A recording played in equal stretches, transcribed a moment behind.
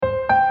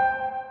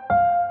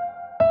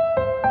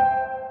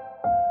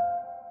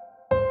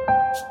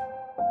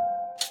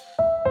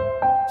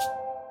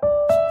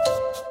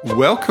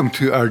Welcome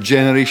to our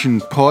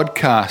Generation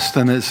podcast,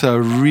 and it's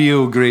a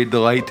real great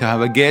delight to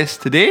have a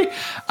guest today.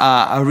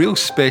 A real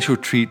special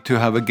treat to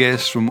have a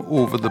guest from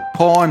over the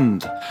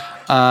pond.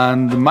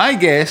 And my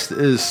guest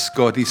is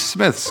Scotty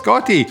Smith.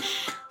 Scotty,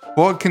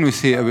 what can we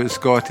say about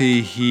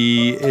Scotty?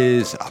 He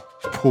is a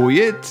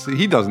poet.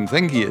 He doesn't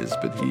think he is,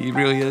 but he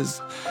really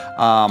is.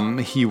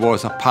 He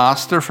was a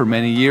pastor for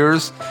many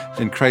years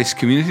in Christ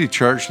Community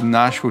Church in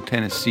Nashville,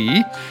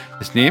 Tennessee.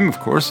 His name, of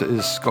course,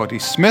 is Scotty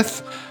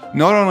Smith.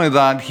 Not only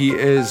that, he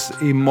is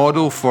a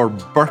model for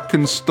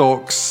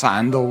Birkenstock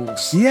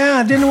sandals. Yeah,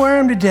 I didn't wear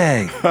them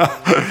today.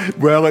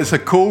 Well, it's a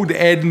cold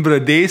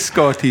Edinburgh day,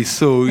 Scotty,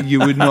 so you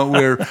would not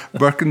wear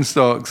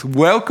Birkenstocks.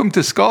 Welcome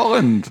to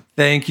Scotland.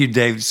 Thank you,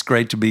 Dave. It's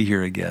great to be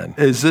here again.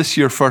 Is this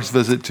your first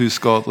visit to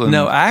Scotland?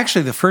 No,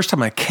 actually, the first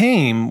time I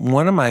came,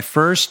 one of my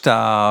first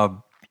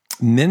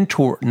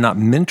not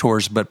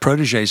mentors, but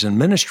proteges in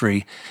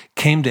ministry,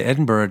 came to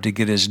Edinburgh to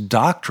get his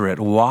doctorate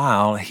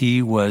while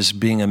he was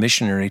being a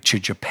missionary to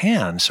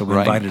Japan. So we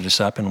invited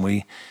us up, and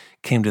we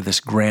came to this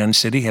grand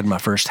city, had my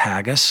first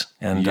haggis,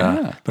 and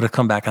but I've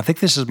come back. I think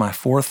this is my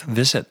fourth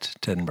visit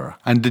to Edinburgh.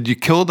 And did you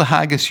kill the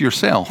haggis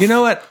yourself? You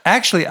know what?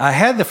 Actually, I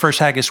had the first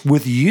haggis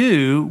with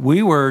you.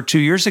 We were 2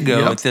 years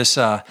ago at this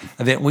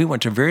event. We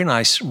went to a very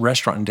nice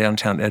restaurant in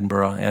downtown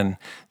Edinburgh, and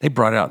they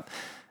brought out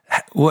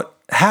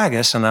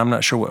haggis, and I'm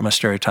not sure what my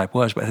stereotype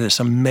was, but it had this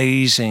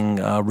amazing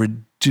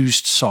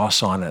reduced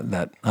sauce on it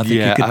that I think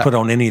you could put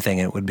on anything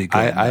and it would be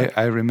good.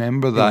 I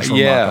remember that. It was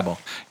remarkable.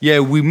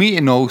 Yeah, we meet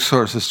in all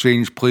sorts of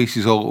strange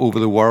places all over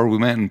the world. We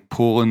met in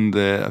Poland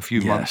a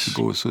few months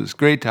ago, so it's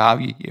great to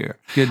have you here.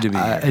 Good to be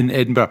here. In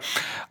Edinburgh.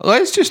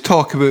 Let's just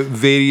talk about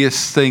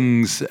various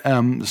things,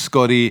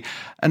 Scotty,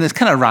 and it's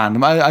kind of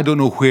random. I don't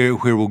know where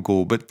we'll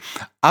go, but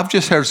I've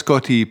just heard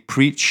Scotty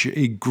preach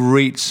a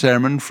great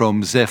sermon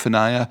from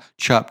Zephaniah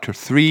chapter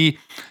 3.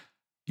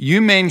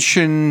 You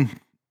mention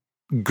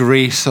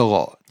grace a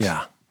lot.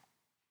 Yeah.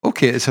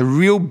 Okay, it's a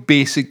real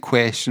basic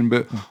question,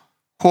 but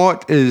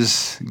what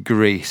is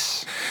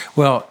grace?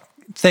 Well,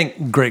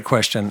 great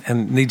question,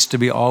 and needs to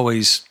be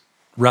always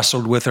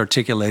wrestled with,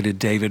 articulated,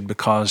 David,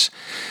 because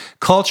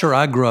culture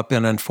I grew up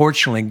in,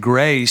 unfortunately,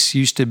 grace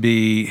used to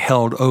be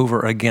held over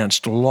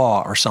against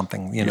law or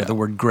something. You know, the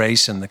word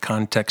grace in the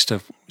context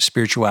of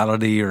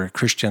spirituality or a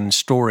Christian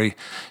story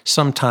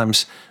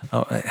sometimes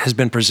has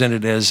been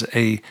presented as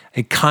a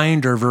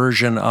kinder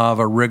version of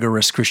a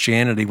rigorous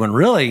Christianity, when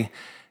really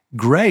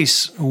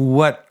grace,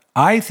 what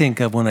I think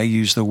of when I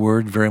use the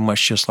word, very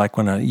much just like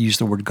when I use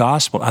the word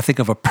gospel, I think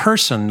of a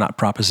person, not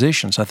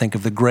propositions. I think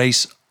of the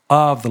grace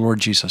of the Lord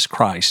Jesus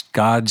Christ,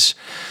 God's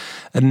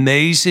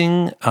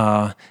amazing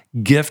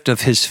gift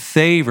of His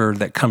favor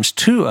that comes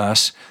to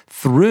us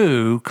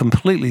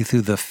completely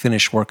through the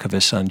finished work of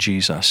His Son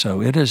Jesus.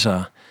 So it's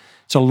a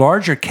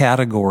larger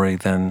category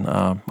than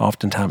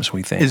oftentimes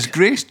we think. Is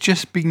grace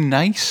just being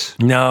nice?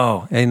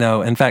 No,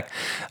 In fact,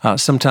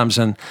 sometimes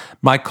in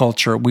my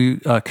culture, we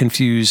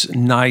confuse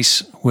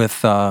nice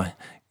with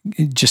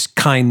just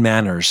kind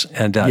manners.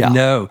 And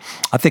no,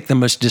 I think the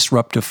most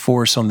disruptive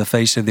force on the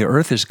face of the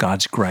earth is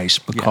God's grace,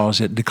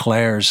 because it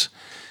declares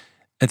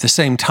at the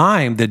same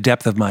time the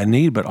depth of my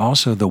need, but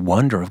also the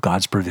wonder of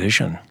God's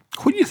provision.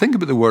 What do you think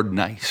about the word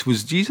nice?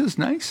 Was Jesus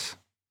nice?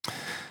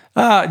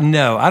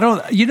 No, I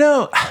don't. You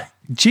know,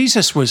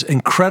 Jesus was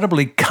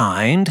incredibly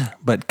kind,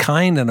 but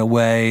kind in a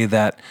way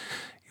that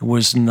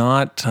was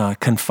not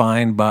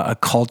confined by a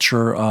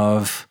culture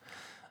of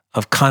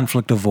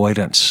conflict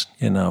avoidance.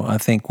 You know, I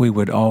think we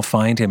would all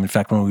find Him. In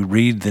fact, when we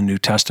read the New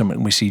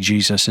Testament, we see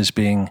Jesus as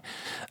being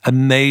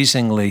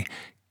amazingly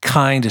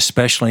kind,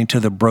 especially to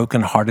the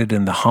brokenhearted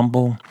and the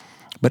humble,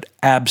 but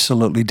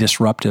absolutely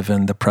disruptive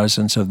in the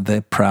presence of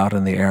the proud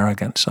and the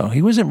arrogant. So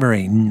He wasn't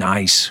very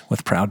nice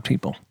with proud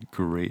people.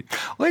 Great.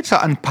 Let's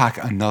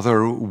unpack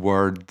another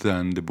word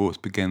then. They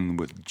both begin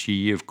with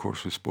G. Of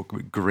course, we spoke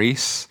about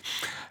grace.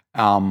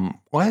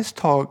 Let's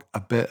talk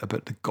a bit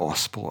about the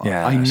gospel.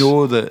 Yes. I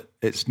know that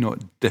it's not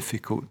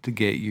difficult to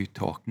get you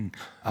talking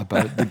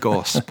about the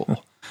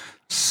gospel.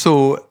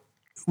 So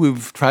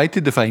we've tried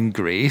to define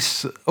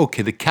grace.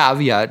 Okay, the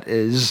caveat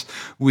is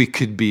we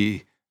could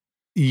be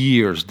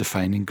years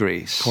defining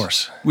grace. Of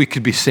course. We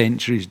could be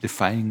centuries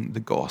defining the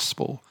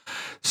gospel.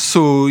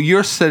 So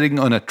you're sitting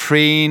on a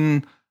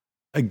train,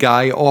 a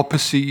guy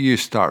opposite you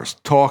starts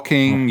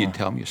talking, you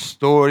tell him your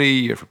story,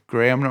 you're from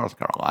Graham, North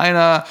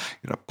Carolina,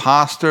 you're a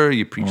pastor,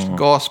 you preach the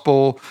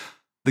gospel.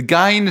 The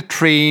guy in the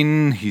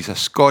train, he's a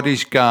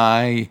Scottish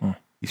guy,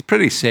 he's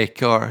pretty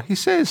secular. He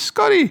says,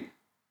 Scotty,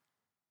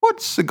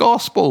 what's the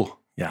gospel?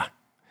 Yeah.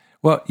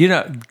 Well, you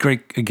know,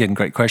 great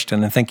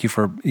question, and thank you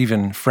for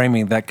even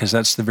framing that, because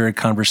that's the very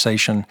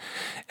conversation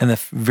and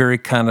the very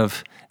kind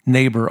of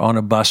neighbor on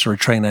a bus or a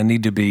train I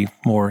need to be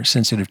more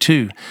sensitive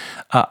to.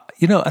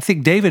 You know, I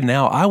think, David,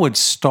 now I would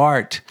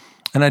start,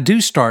 and I do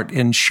start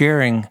in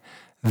sharing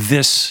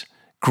this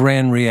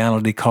grand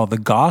reality called the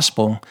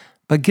gospel,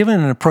 but given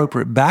an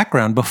appropriate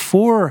background.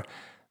 Before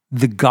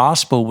the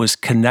gospel was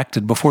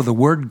connected, before the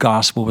word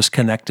gospel was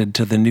connected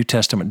to the New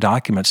Testament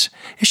documents,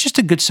 it's just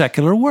a good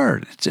secular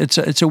word.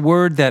 It's a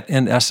word that,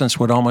 in essence,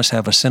 would almost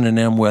have a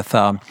synonym with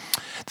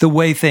the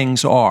way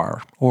things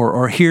are,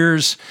 or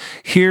here's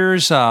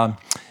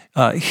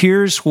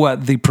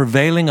what the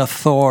prevailing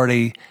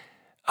authority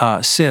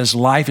says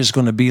life is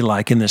going to be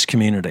like in this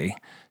community.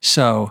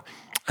 So,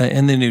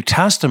 in the New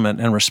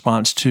Testament, in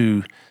response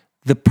to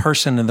the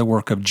person and the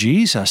work of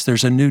Jesus,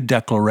 there's a new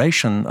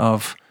declaration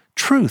of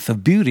truth,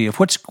 of beauty, of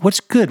what's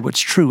good, what's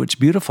true, what's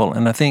beautiful.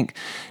 And I think,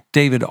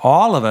 David,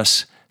 all of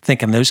us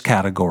think in those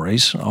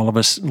categories. All of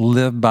us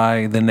live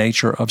by the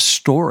nature of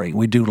story.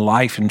 We do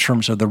life in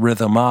terms of the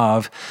rhythm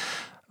of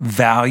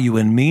value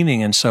and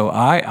meaning. And so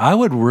I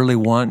would really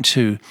want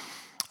to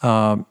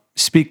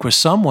speak with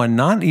someone,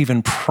 not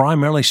even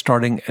primarily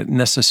starting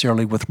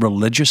necessarily with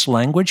religious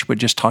language, but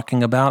just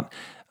talking about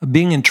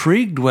being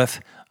intrigued with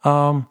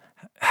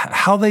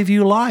how they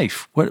view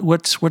life.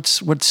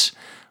 What's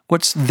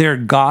their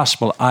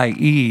gospel,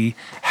 i.e.,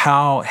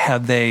 how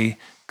have they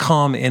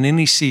come in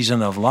any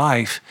season of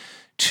life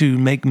to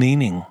make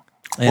meaning?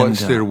 And,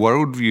 what's their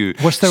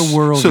worldview? What's their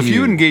worldview? So if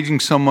you're engaging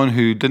someone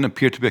who didn't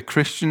appear to be a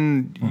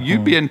Christian,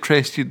 you'd be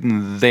interested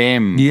in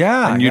them.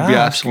 Yeah, and you'd be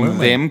asking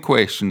absolutely. them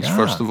questions,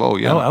 first of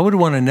all. Yeah, I would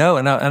want to know,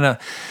 and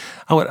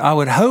I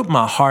would hope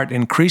my heart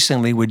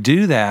increasingly would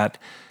do that,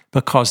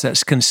 because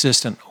that's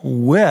consistent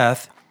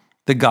with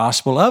the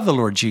gospel of the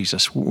Lord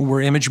Jesus.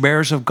 We're image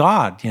bearers of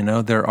God.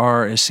 There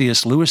are, as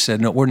C.S. Lewis said,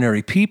 no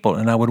ordinary people.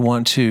 And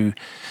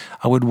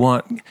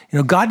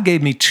God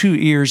gave me 2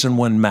 ears and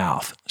 1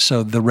 mouth.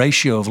 So the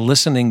ratio of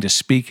listening to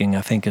speaking,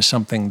 I think, is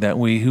something that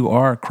we who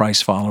are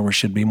Christ followers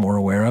should be more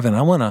aware of. And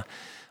I want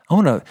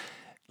to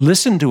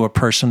listen to a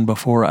person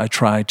before I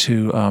try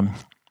to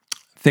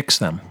fix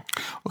them.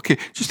 Okay,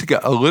 just to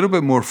get a little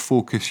bit more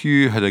focus,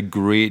 you had a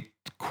great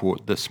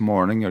quote this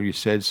morning, or you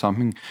said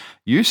something.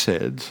 You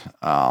said,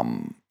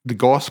 the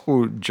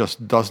gospel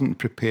just doesn't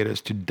prepare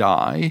us to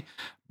die,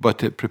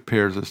 but it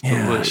prepares us to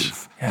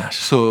live. Yes.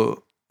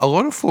 So a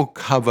lot of folk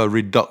have a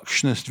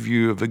reductionist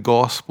view of the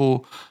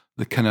gospel,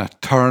 the kind of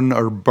turn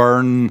or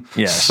burn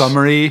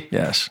summary.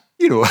 Yes.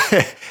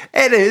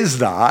 It is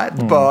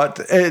that, but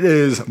it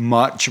is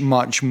much,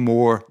 much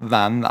more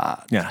than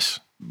that. Yes.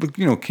 But,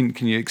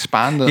 can you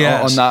expand on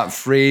that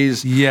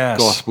phrase? Yes.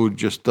 Gospel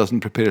just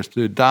doesn't prepare us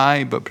to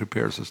die, but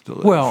prepares us to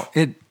live. Well,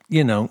 it,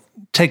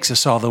 takes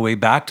us all the way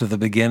back to the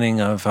beginning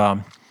of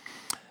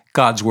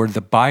God's Word,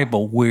 the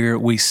Bible, where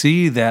we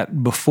see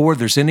that before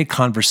there's any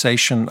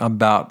conversation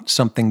about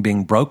something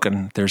being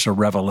broken, there's a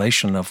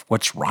revelation of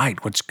what's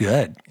right, what's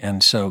good.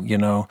 And so,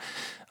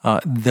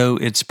 though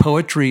it's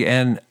poetry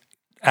and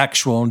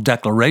actual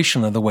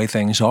declaration of the way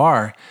things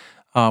are,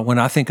 when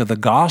I think of the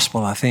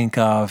gospel, I think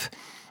of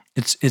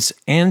it's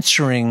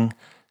answering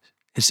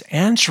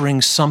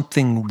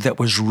something that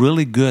was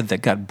really good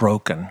that got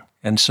broken.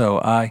 And so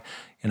I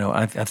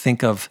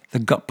think of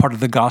part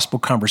of the gospel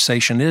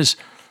conversation is,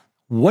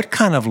 what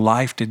kind of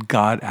life did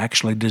God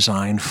actually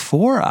design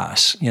for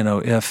us?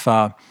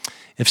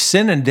 If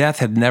sin and death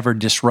had never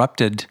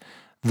disrupted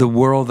the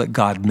world that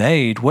God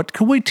made, what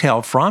could we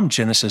tell from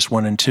Genesis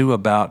 1 and 2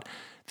 about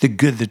the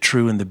good, the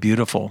true, and the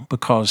beautiful?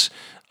 Because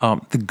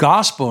the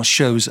gospel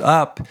shows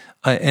up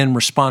in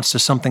response to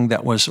something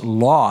that was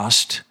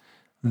lost,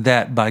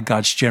 that by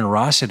God's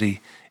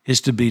generosity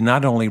is to be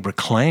not only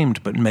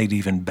reclaimed, but made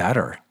even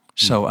better.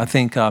 So I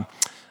think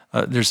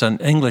there's an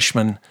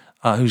Englishman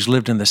who's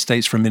lived in the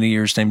States for many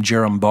years named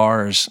Jerram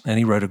Bars, and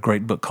he wrote a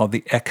great book called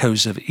The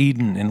Echoes of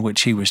Eden, in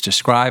which he was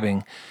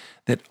describing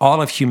that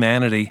all of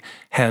humanity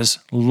has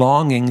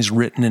longings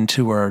written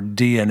into our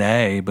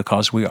DNA,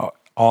 because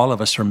all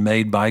of us are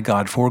made by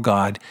God for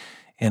God.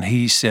 And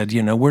he said,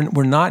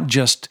 we're not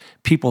just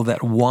people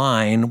that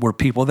whine, we're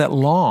people that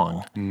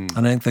long. And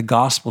I think the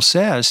gospel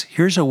says,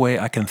 here's a way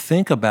I can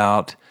think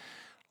about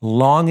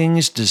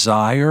longings,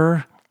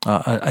 desire,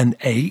 an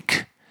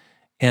ache.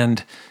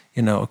 And,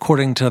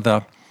 according to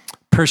the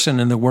person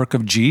in the work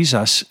of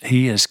Jesus,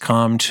 he has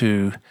come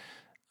to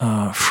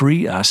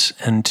free us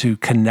and to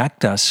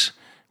connect us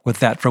with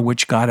that for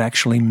which God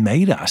actually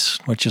made us,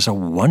 which is a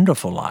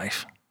wonderful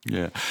life.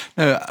 Yeah.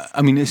 Now,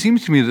 it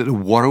seems to me that the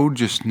world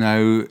just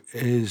now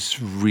is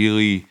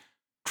really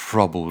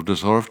troubled.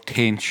 There's a lot of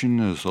tension,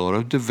 there's a lot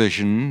of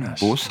division,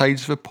 both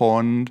sides of the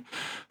pond.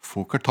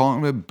 Folk are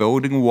talking about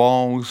building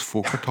walls,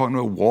 folk are talking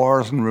about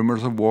wars and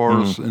rumours of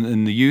wars.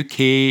 In the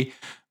UK,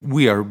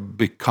 we are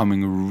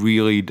becoming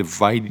really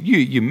divided.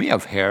 You may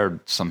have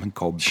heard something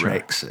called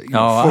Brexit.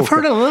 I've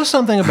heard a little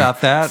something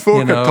about that.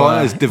 Folk are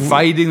talking as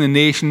dividing the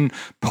nation.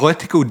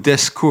 Political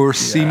discourse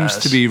seems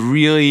to be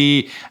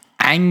really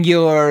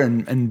angular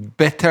and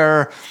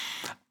bitter.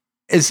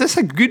 Is this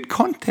a good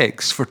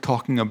context for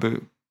talking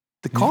about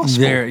the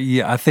gospel?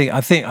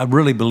 I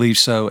really believe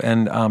so.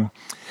 And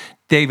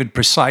David,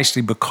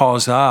 precisely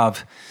because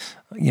of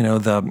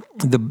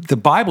the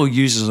Bible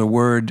uses a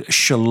word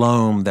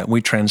shalom that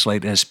we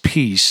translate as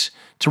peace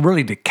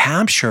to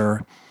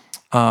capture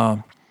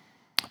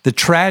the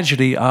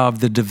tragedy of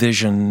the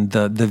division,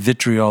 the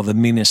vitriol, the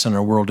meanness in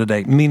our world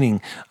today.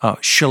 Meaning,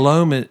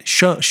 shalom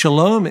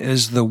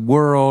is the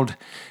world.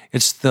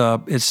 It's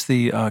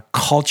the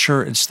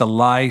culture. It's the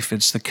life.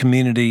 It's the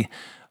community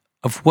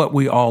of what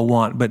we all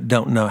want, but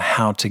don't know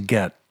how to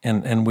get.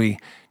 And we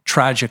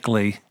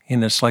tragically,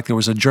 it's like there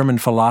was a German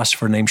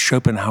philosopher named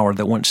Schopenhauer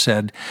that once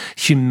said,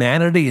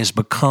 humanity has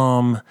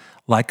become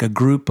like a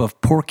group of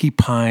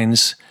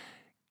porcupines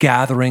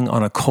gathering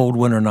on a cold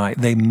winter night.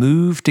 They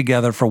move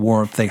together for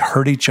warmth, they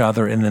hurt each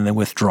other, and then they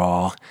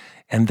withdraw.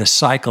 And the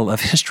cycle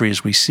of history,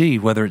 as we see,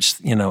 whether it's,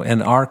 in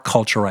our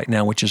culture right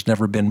now, which has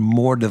never been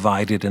more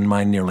divided in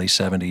my nearly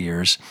 70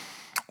 years,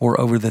 or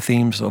over the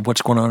themes of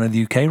what's going on in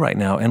the UK right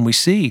now. And we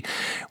see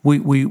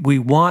we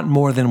want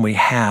more than we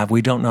have.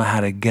 We don't know how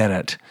to get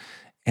it.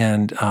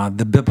 And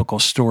the biblical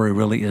story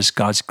really is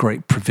God's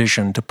great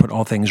provision to put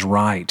all things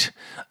right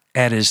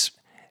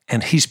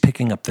and he's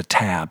picking up the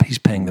tab. He's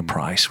paying the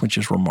price, which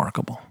is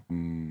remarkable.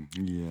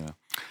 Yeah.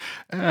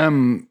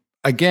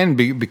 Again,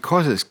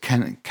 because it's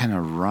kind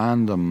of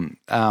random,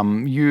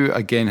 you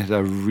again had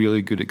a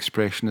really good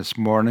expression this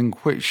morning,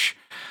 which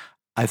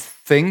I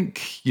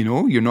think,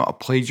 you're not a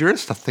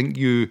plagiarist. I think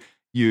you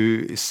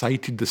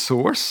cited the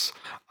source.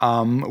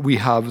 We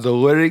have the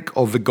lyric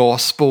of the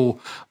gospel,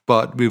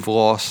 but we've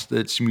lost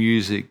its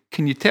music.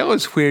 Can you tell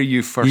us where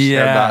you first heard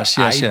that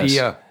idea?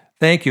 Yes.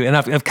 Thank you. And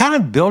I've kind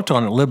of built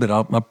on it a little bit.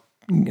 I'll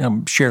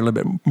share a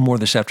little bit more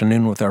this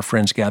afternoon with our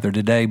friends gathered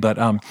today. But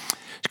of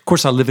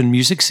course, I live in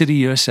Music City,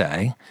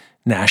 USA,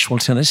 Nashville,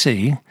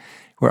 Tennessee,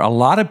 where a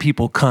lot of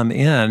people come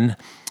in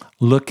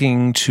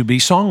looking to be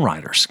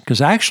songwriters.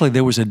 Because actually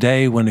there was a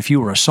day when if you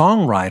were a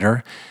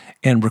songwriter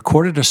and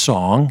recorded a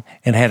song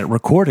and had it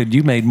recorded,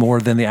 you made more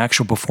than the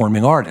actual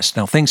performing artist.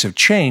 Now, things have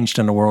changed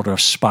in the world of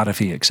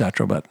Spotify, et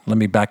cetera, but let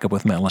me back up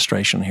with my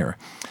illustration here.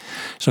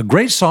 So a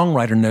great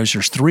songwriter knows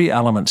there's three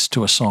elements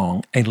to a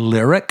song: a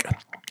lyric,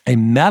 a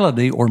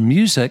melody or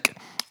music,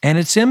 and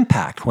its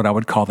impact, what I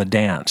would call the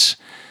dance.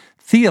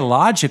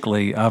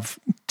 Theologically, I've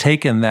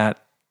taken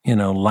that,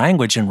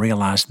 language and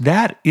realized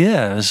that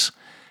is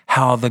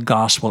how the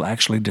gospel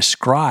actually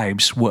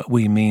describes what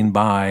we mean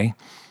by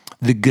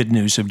the good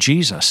news of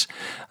Jesus.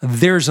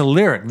 There's a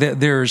lyric,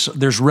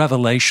 there's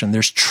revelation,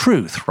 there's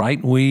truth,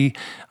 right? We,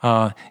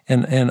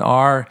 in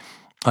our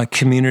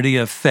community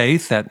of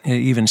faith that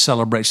even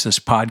celebrates this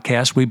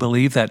podcast, we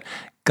believe that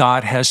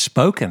God has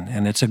spoken,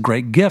 and it's a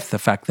great gift, the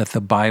fact that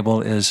the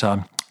Bible is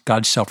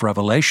God's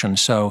self-revelation.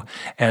 So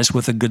as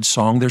with a good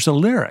song, there's a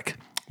lyric.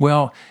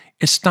 Well,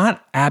 it's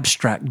not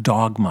abstract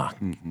dogma.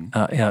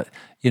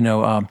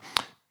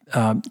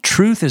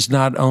 Truth is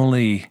not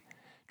only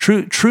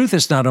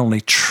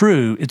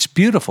true, it's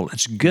beautiful,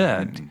 it's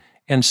good.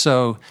 And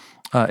so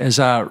as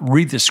I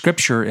read the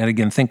scripture and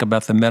again think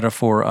about the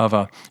metaphor of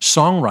a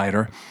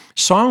songwriter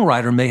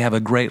may have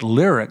a great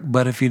lyric,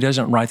 but if he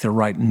doesn't write the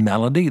right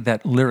melody,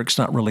 that lyric's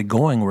not really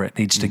going where it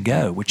needs to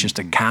go, which is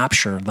to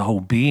capture the whole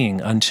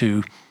being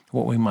unto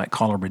what we might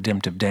call a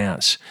redemptive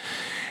dance.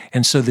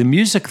 And so the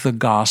music of the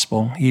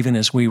gospel, even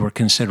as we were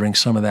considering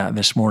some of that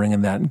this morning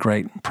in that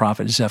great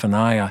prophet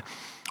Zephaniah,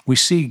 we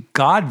see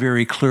God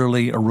very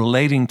clearly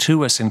relating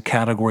to us in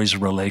categories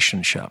of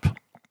relationship.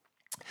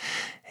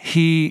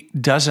 He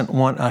doesn't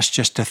want us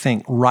just to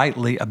think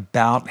rightly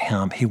about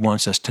him. He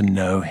wants us to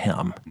know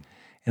him.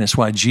 And it's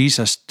why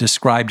Jesus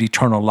described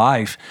eternal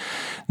life,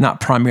 not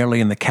primarily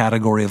in the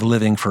category of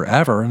living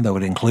forever, though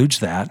it includes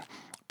that,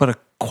 but a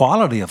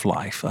quality of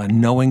life,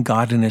 knowing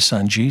God and his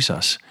son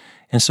Jesus.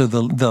 And so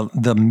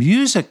the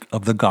music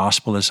of the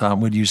gospel, as I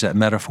would use that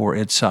metaphor,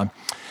 it's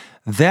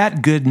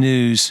that good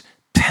news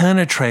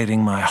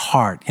penetrating my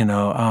heart.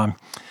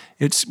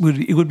 It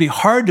would be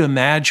hard to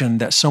imagine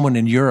that someone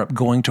in Europe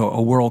going to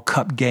a World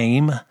Cup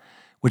game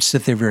would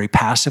sit there very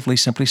passively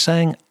simply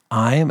saying,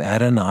 I am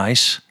at a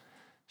nice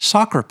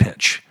soccer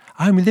pitch.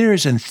 I mean,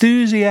 there's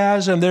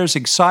enthusiasm, there's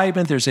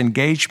excitement, there's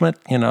engagement,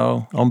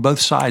 on both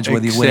sides,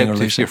 whether you're winning or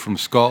losing. Except if you're from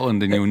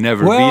Scotland and you'll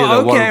never be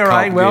at a World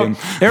Cup game. Well,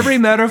 every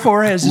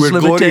metaphor has its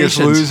limitations.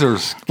 We're glorious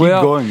losers.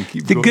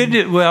 Keep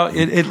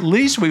going. At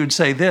least we would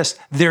say this: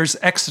 there's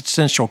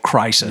existential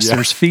crisis. Yeah.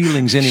 There's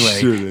feelings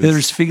anyway. Sure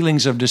there's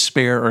feelings of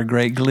despair or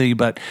great glee,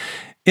 but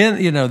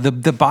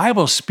the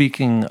Bible's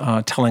speaking,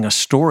 telling a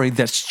story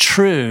that's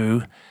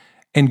true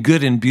and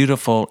good and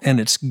beautiful, and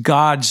it's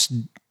God's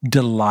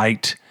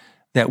delight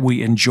that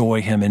we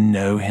enjoy him and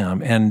know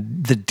him.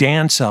 And the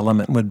dance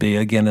element would be,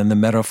 again, in the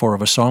metaphor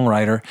of a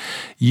songwriter,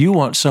 you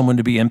want someone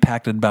to be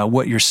impacted by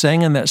what you're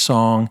saying in that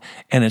song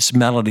and its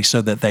melody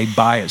so that they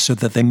buy it, so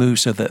that they move,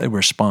 so that they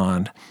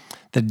respond.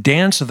 The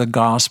dance of the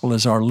gospel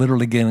is our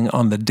literally getting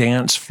on the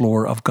dance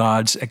floor of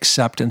God's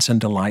acceptance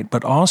and delight,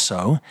 but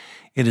also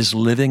it is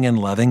living and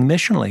loving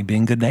missionally,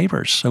 being good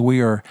neighbors. So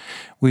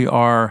we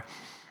are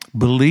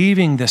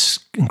believing this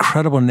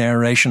incredible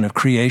narration of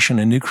creation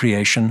and new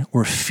creation.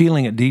 We're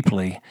feeling it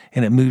deeply,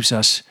 and it moves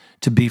us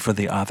to be for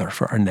the other,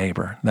 for our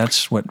neighbor.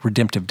 That's what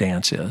redemptive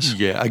dance is.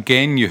 Yeah,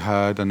 again, you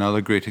had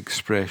another great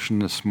expression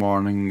this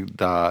morning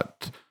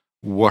that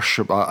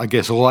worship, I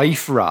guess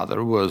life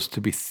rather, was to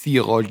be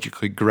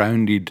theologically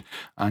grounded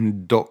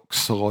and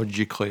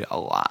doxologically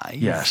alive.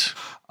 Yes.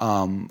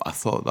 I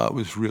thought that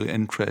was really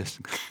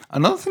interesting.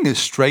 Another thing that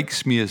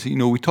strikes me is,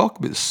 we talk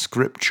about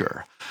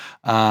Scripture,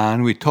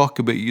 and we talk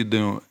about,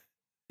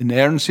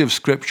 inerrancy of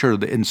Scripture,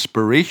 the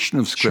inspiration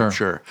of Scripture.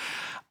 Sure.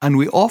 And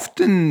we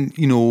often,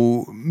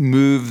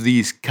 move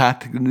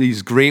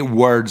these great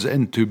words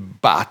into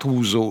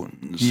battle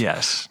zones.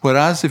 Yes.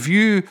 Whereas if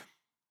you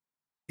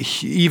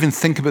even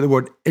think about the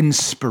word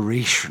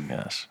inspiration,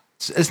 yes,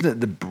 isn't it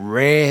the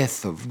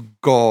breath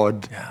of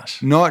God?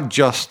 Yes. Not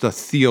just a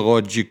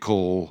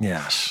theological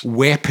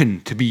weapon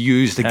to be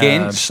used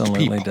against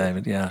Absolutely, people.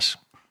 David, yes.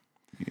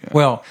 Yeah.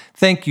 Well,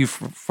 thank you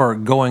for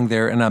going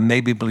there, and I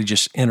maybe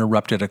just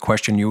interrupted a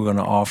question you were going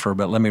to offer,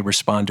 but let me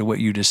respond to what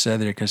you just said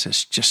there because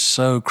it's just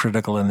so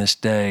critical in this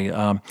day.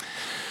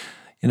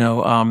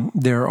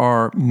 There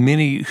are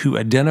many who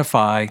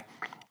identify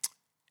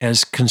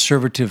as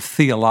conservative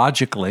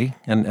theologically,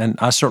 and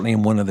I certainly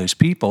am one of those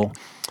people,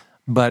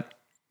 but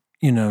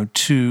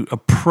to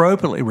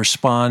appropriately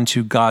respond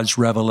to God's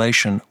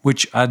revelation,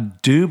 which I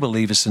do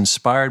believe is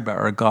inspired by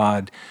our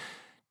God,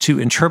 to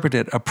interpret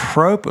it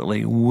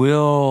appropriately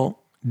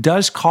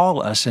does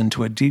call us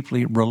into a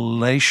deeply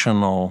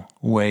relational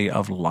way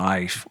of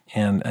life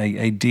and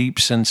a deep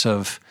sense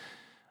of,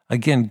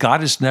 again,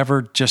 God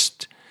never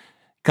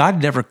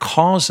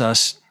calls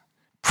us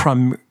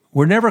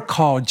we're never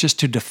called just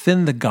to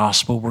defend the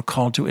gospel. We're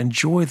called to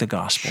enjoy the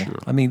gospel. Sure.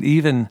 I mean,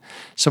 even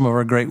some of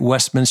our great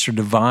Westminster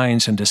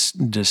divines and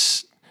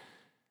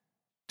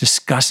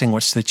discussing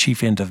what's the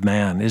chief end of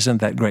man.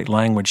 Isn't that great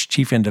language?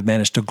 Chief end of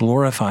man is to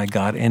glorify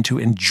God and to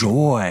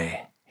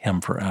enjoy Him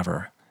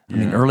forever. I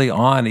mean, early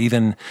on,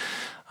 even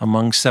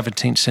among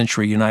 17th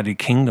century United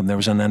Kingdom, there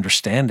was an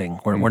understanding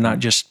where we're not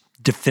just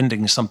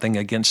defending something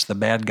against the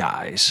bad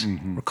guys.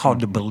 We're called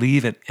to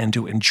believe it and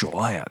to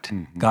enjoy it.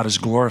 God is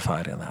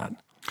glorified in that.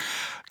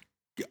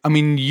 I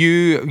mean,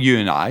 you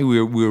and I,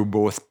 we're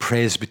both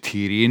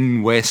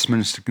Presbyterian,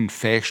 Westminster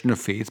Confession of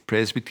Faith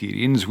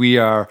Presbyterians. We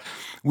are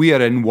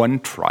in one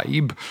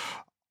tribe.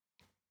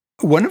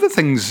 One of the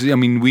things, I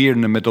mean, we're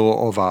in the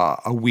middle of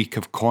a week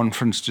of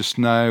conference just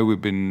now. We've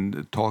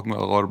been talking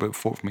a lot about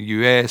folk from the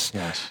US.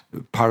 Yes.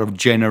 Part of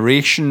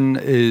Generation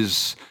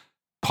is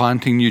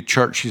planting new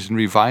churches and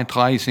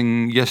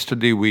revitalizing.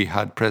 Yesterday we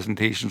had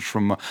presentations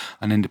from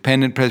an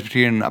independent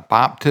Presbyterian, a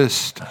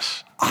Baptist.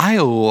 Yes. I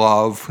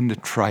love when the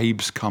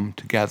tribes come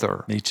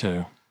together. Me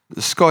too.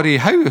 Scotty,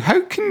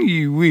 how can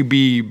we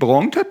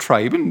belong to a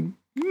tribe and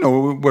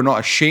we're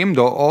not ashamed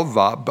of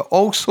that, but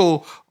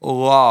also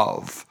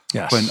love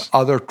when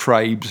other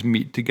tribes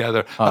meet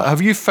together.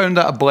 Have you found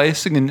that a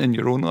blessing in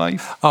your own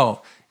life?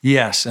 Oh,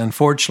 yes.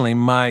 Unfortunately,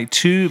 my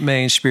two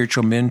main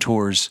spiritual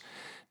mentors,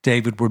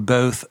 David, were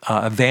both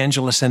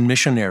evangelists and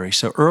missionaries.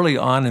 So early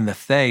on in the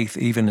faith,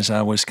 even as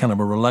I was kind of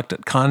a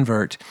reluctant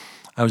convert,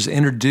 I was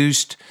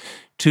introduced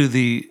to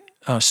the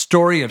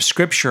story of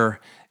Scripture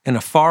in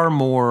a far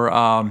more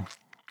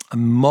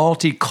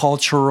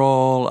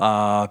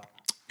multicultural,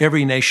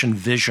 every nation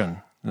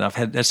vision. And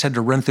that's had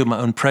to run through my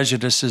own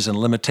prejudices and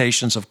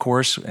limitations, of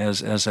course,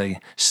 as a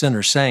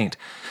sinner saint.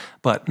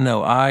 But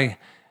no,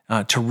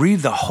 to read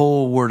the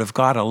whole Word of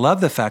God, I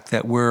love the fact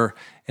that we're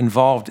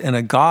involved in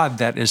a God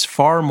that is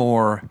far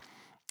more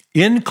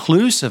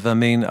inclusive. I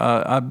mean,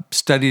 I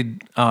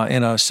studied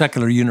in a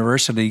secular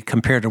university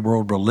comparative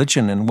world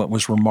religion, and what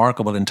was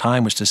remarkable in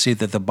time was to see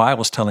that the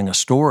Bible's telling a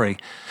story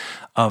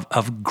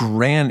of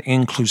grand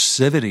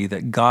inclusivity,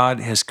 that God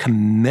has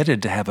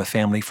committed to have a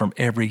family from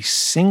every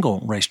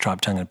single race,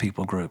 tribe, tongue, and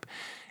people group.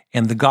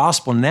 And the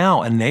gospel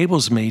now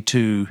enables me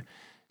to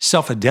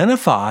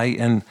self-identify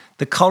in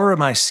the color of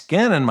my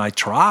skin and my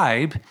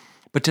tribe,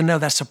 but to know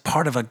that's a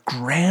part of a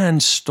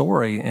grand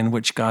story in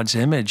which God's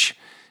image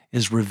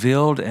is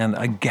revealed and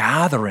a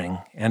gathering.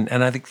 And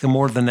I think the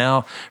more than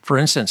now, for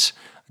instance,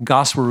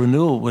 gospel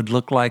renewal would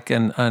look like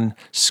in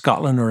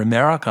Scotland or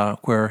America,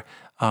 where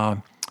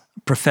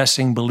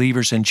professing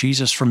believers in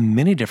Jesus from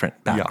many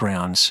different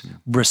backgrounds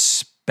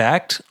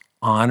respect,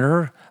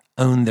 honor,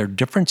 own their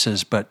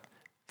differences, but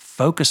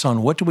focus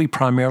on what do we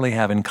primarily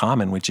have in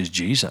common, which is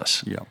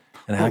Jesus. Yeah.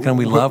 And how can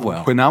we love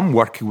well? When I'm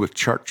working with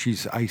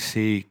churches, I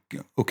say,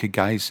 okay,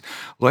 guys,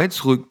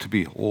 let's look to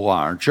be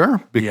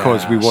larger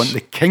because we want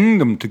the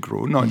kingdom to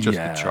grow, not just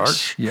the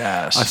church.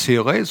 Yes. I say,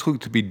 let's look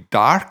to be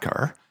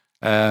darker,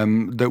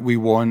 that we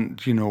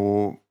want,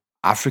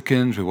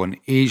 Africans, we want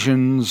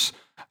Asians,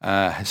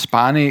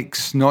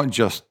 Hispanics, not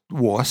just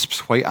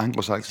WASPs, white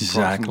Anglo-Saxon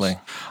Protestants.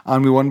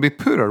 And we want to be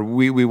poorer.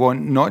 We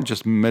want not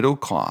just middle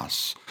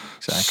class.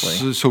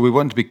 Exactly. So we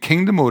want to be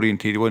kingdom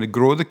oriented. We want to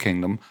grow the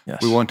kingdom.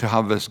 Yes. We want to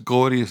have this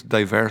glorious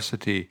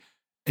diversity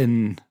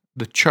in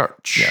the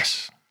church.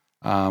 Yes.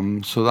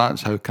 So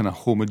that's how kind of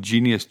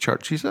homogeneous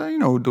churches,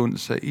 don't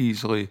sit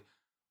easily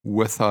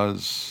with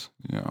us.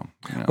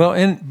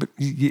 Well, but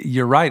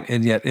you're right,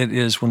 and yet it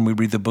is, when we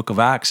read the book of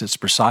Acts, it's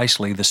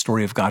precisely the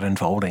story of God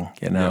unfolding.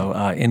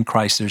 In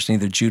Christ, there's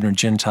neither Jew nor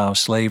Gentile,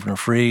 slave nor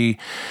free,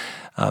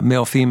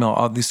 male, female,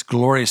 all this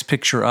glorious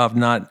picture of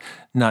not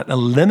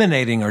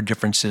eliminating our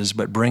differences,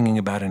 but bringing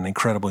about an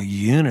incredible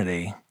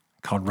unity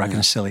called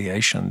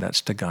reconciliation.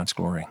 That's to God's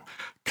glory.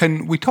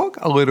 Can we talk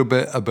a little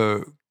bit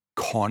about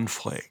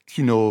conflict?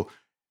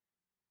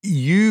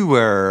 You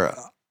were,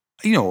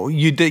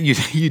 you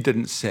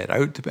didn't set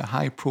out to be a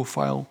high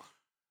profile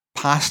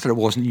pastor. It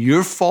wasn't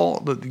your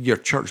fault that your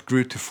church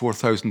grew to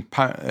 4,000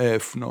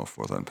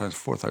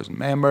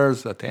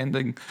 members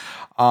attending.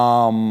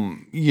 I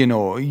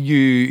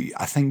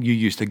think you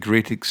used a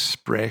great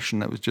expression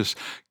that was just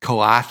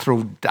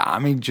collateral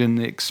damage in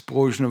the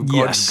explosion of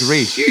God's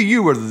grace.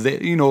 You were there,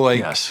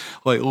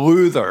 like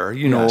Luther,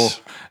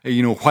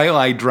 while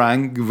I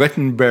drank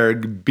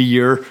Wittenberg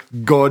beer,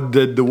 God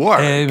did the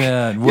work.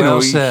 Amen.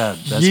 Well said.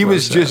 That's you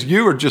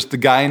were just the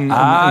guy in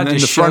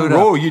the front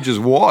row. You just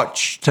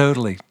watched.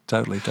 Totally.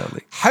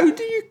 How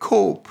do you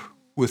cope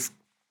with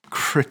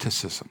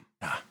criticism?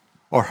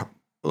 Or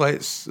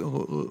let's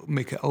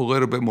make it a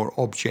little bit more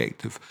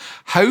objective.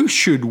 How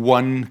should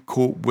one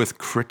cope with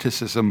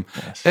criticism?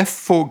 Yes. If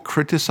folk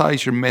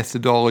criticize your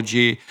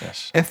methodology,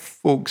 if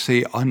folks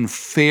say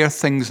unfair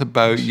things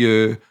about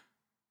you,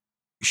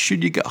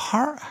 should you get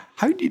hurt?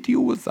 How do you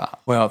deal with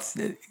that? Well,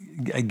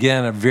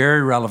 again, a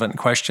very relevant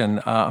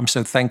question. I'm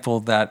so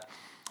thankful that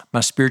my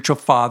spiritual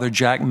father,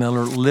 Jack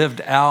Miller, lived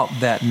out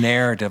that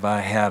narrative. I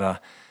had a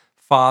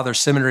father,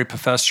 seminary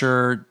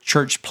professor,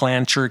 church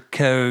planter,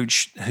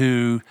 coach,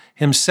 who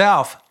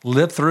himself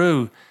lived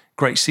through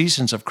great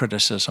seasons of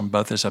criticism,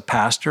 both as a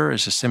pastor,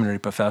 as a seminary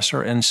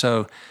professor. And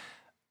so,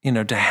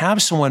 to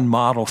have someone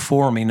model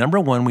for me, number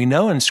one, we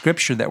know in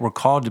Scripture that we're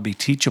called to be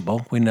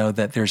teachable. We know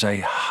that there's a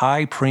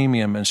high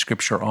premium in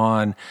Scripture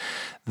on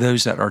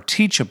those that are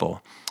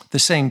teachable. At the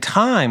same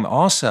time,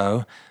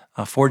 also,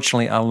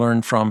 fortunately, I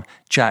learned from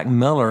Jack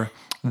Miller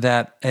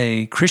that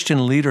a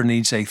Christian leader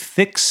needs a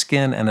thick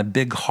skin and a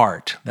big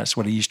heart. That's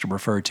what he used to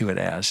refer to it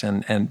as.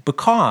 And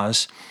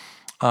because,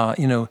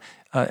 and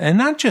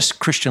not just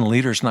Christian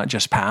leaders, not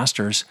just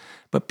pastors,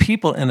 but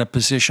people in a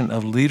position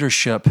of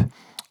leadership,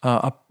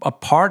 a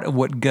part of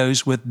what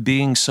goes with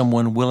being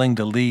someone willing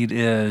to lead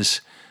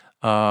is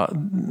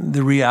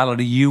the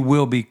reality you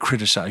will be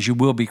criticized, you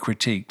will be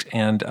critiqued.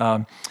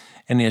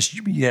 And as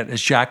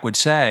Jack would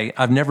say,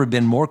 I've never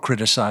been more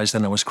criticized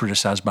than I was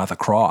criticized by the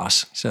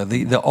cross. So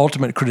the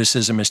ultimate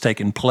criticism has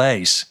taken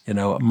place.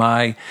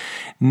 My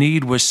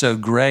need was so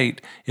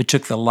great, it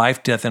took the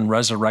life, death, and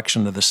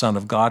resurrection of the Son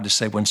of God to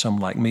save one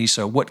someone like me.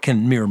 So what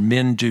can mere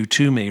men do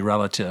to me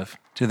relative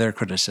to their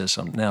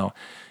criticism? Now,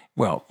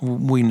 well,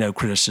 we know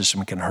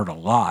criticism can hurt a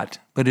lot,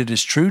 but it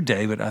is true,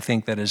 David, I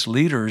think that as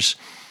leaders,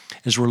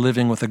 as we're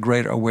living with a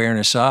greater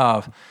awareness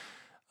of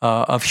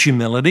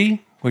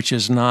humility, which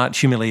is not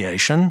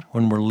humiliation,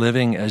 when we're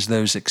living as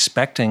those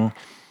expecting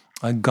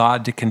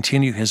God to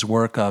continue his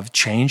work of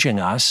changing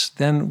us,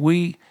 then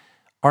we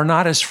are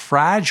not as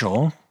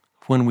fragile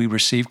when we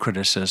receive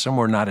criticism.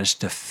 We're not as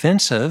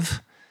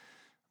defensive.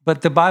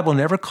 But the Bible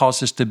never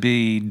calls us to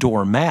be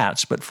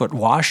doormats, but foot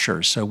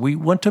washers. So we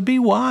want to be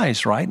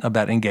wise, right,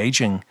 about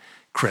engaging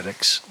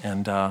critics.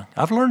 And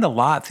I've learned a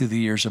lot through the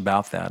years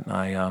about that.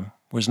 I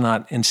was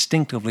not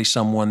instinctively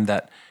someone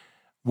that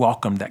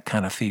welcomed that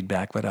kind of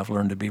feedback, but I've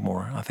learned to be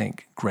more, I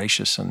think,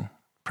 gracious and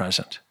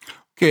present.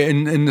 Okay,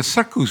 in the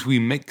circles we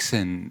mix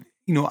in,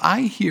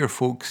 I hear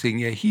folks saying,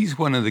 he's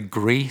one of the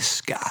grace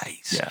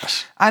guys.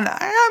 Yes. And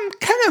I am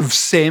kind of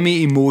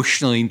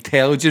semi-emotionally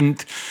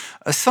intelligent.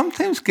 I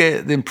sometimes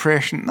get the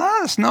impression,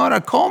 that's not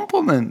a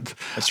compliment.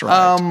 That's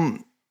right.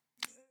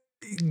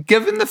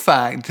 Given the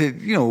fact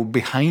that,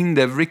 behind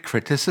every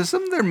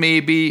criticism, there may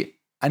be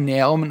an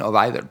element of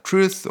either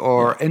truth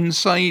or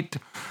insight.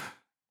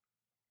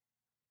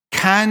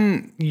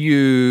 Can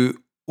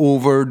you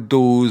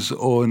overdose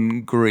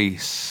on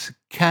grace?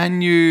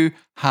 Can you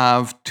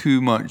have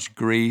too much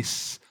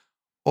grace?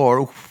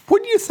 Or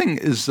what do you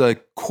think is a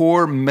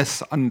core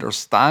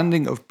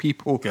misunderstanding of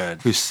people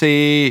who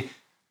say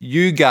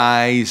you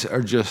guys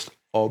are just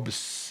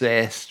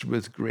obsessed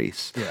with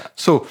grace? Yeah.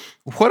 So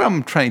what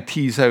I'm trying to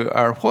tease out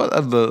are what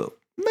are the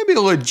maybe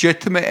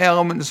legitimate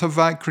elements of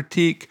that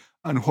critique,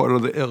 and what are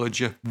the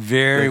illegitimate?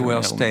 Very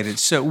well stated.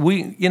 So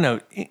we,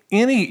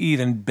 any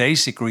even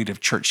basic read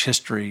of church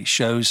history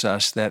shows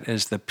us that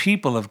as the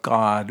people of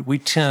God, we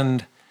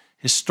tend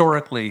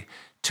historically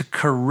to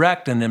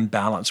correct an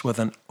imbalance with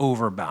an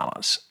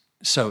overbalance.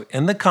 So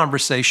in the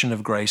conversation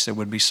of grace, there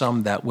would be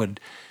some that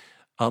would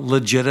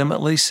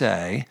legitimately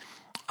say,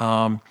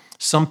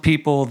 some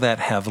people that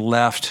have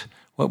left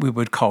what we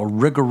would call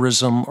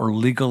rigorism or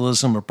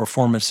legalism or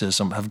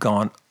performancism have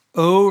gone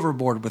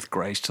overboard with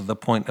grace to the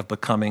point of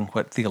becoming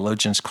what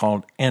theologians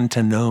called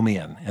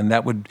antinomian. And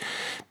that would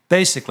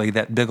basically,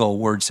 that big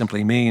old word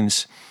simply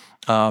means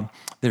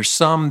there's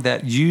some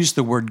that use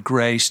the word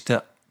grace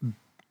to,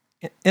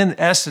 in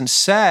essence,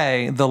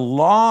 say the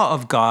law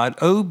of God,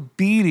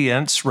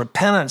 obedience,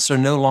 repentance are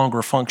no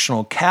longer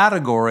functional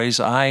categories.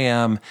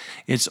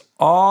 It's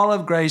all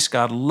of grace.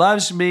 God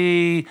loves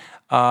me.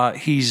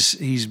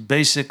 He's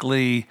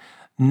basically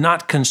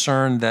not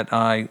concerned that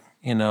I,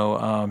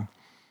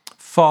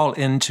 fall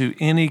into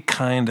any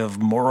kind of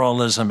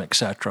moralism,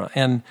 etc.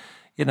 And,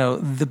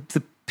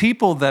 the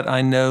people that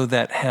I know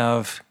that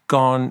have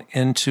gone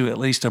into at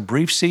least a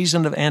brief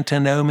season of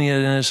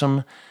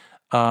antinomianism,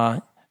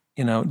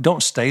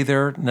 don't stay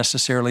there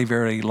necessarily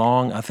very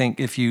long. I think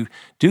if you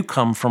do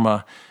come from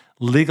a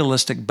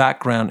legalistic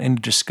background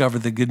and discover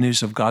the good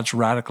news of God's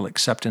radical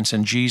acceptance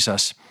in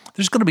Jesus,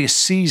 there's going to be a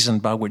season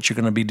by which you're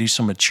going to do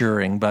some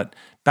maturing. But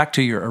back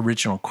to your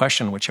original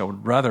question, which I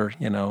would rather,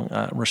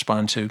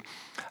 respond to,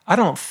 I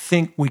don't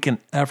think we can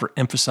ever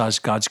emphasize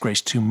God's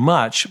grace too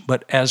much,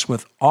 but as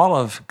with all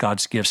of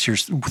God's gifts,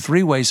 here's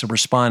 3 ways of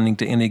responding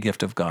to any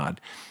gift of God.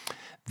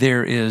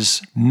 There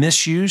is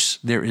misuse,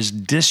 there is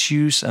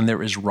disuse, and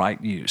there is right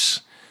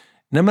use.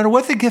 No matter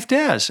what the gift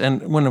is.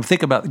 And when I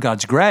think about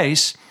God's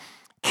grace,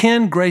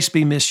 can grace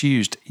be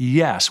misused?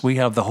 Yes. We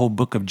have the whole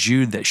book of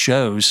Jude that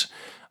shows,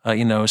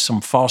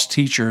 some false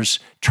teachers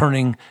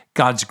turning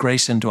God's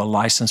grace into a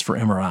license for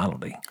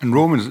immorality. And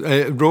Romans,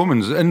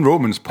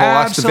 Paul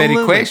asked the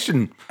very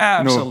question.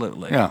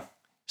 Absolutely. Yeah.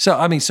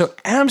 So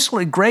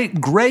absolutely great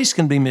grace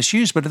can be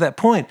misused, but at that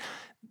point,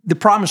 the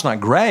problem is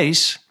not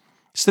grace,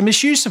 it's the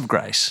misuse of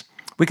grace.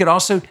 We could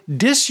also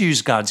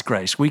disuse God's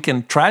grace. We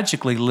can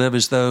tragically live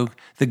as though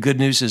the good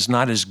news is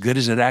not as good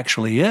as it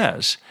actually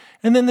is.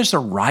 And then there's the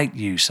right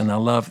use. And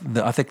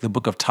I think the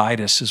book of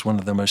Titus is one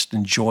of the most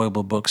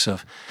enjoyable books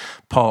of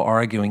Paul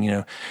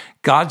arguing,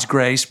 God's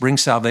grace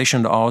brings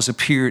salvation to all as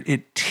appeared.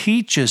 It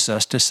teaches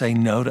us to say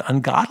no to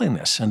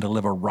ungodliness and to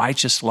live a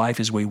righteous life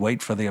as we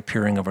wait for the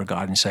appearing of our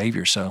God and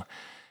Savior. So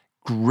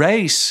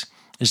grace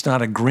is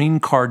not a green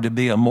card to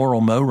be a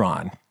moral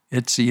moron.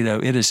 It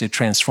is a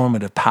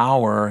transformative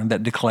power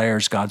that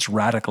declares God's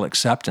radical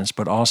acceptance,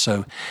 but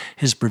also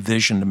his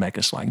provision to make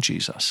us like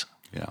Jesus.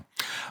 Yeah.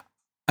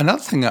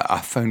 Another thing that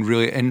I found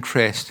really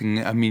interesting,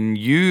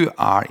 you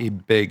are a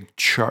big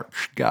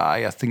church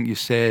guy. I think you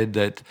said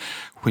that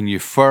when you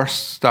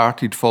first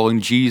started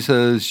following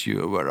Jesus,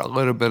 you were a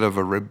little bit of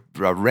a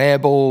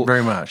rebel.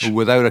 Very much.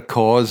 Without a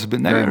cause, but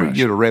now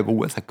you're a rebel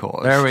with a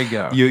cause. There we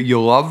go.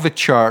 You love the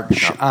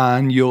church,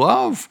 and you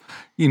love,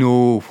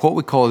 what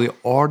we call the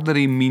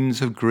ordinary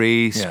means of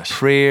grace, yes.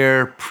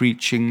 prayer,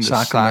 preaching,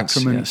 the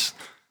sacraments. Yes.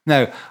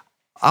 Now,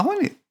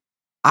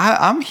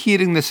 I'm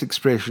hearing this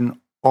expression,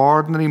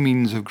 ordinary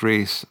means of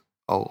grace,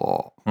 a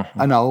lot.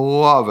 Mm-hmm. And I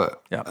love it.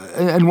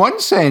 Yeah. In one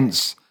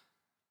sense,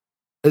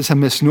 it's a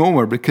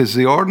misnomer because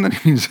the ordinary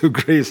means of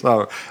grace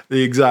are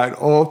the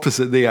exact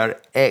opposite. They are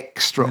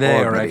extraordinary.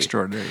 They are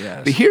extraordinary,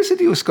 yes. But here's the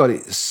deal, Scotty.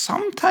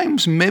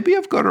 Sometimes, maybe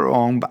I've got it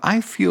wrong, but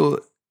I feel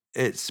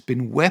it's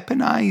been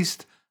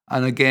weaponized.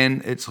 And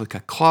again, it's like a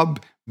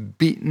club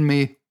beating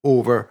me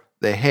over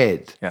the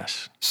head.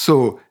 Yes.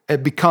 So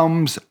it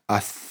becomes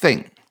a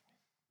thing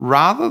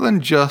rather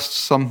than just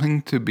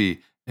something to be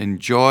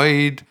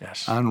enjoyed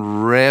yes.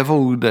 and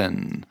reveled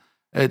in.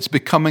 It's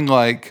becoming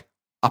like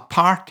a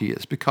party.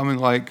 It's becoming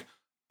like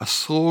a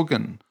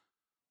slogan.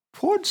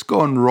 What's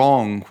gone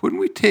wrong when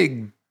we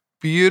take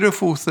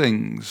beautiful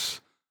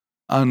things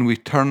and we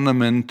turn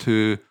them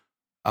into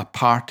a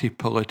party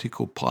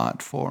political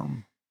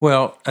platform?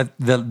 Well,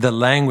 the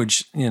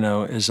language,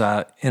 as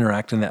I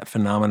interact in that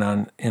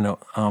phenomenon,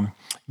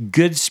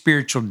 good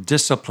spiritual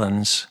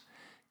disciplines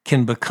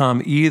can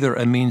become either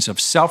a means of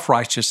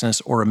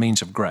self-righteousness or a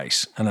means of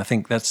grace. And I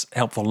think that's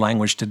helpful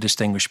language to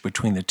distinguish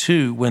between the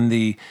two.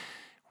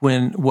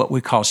 When what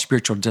we call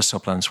spiritual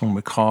disciplines, when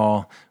we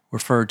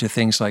refer to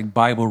things like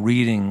Bible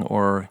reading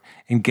or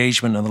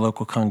engagement in the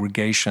local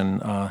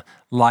congregation,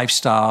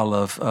 lifestyle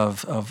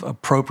of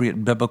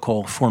appropriate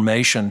biblical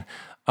formation,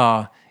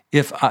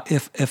 if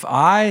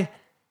I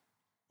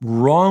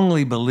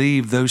wrongly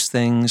believe those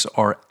things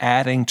are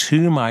adding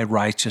to my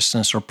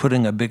righteousness or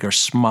putting a bigger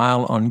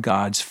smile on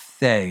God's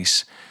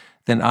face,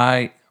 then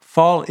I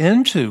fall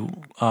into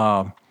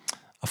a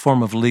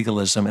form of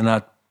legalism, and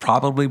I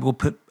probably will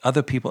put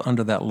other people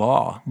under that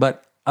law.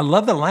 But I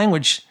love the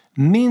language,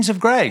 means of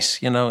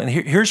grace, and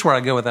here's where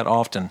I go with that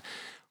often.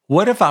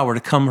 What if I were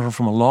to come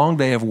from a long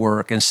day of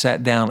work and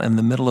sat down in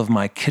the middle of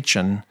my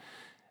kitchen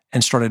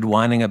and started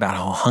whining about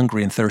how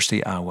hungry and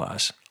thirsty I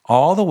was?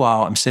 All the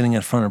while, I'm sitting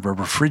in front of a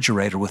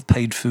refrigerator with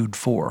paid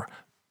for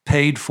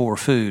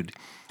food.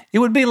 It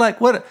would be like,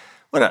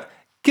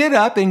 get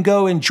up and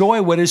go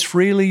enjoy what is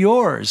freely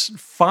yours.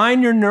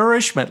 Find your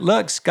nourishment.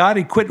 Look,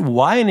 Scotty, quit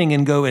whining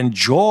and go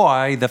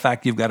enjoy the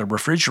fact you've got a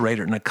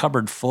refrigerator and a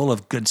cupboard full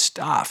of good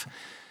stuff.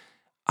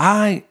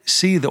 I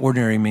see the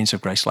ordinary means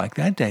of grace like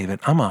that, David.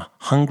 I'm a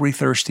hungry,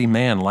 thirsty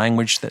man,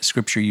 language that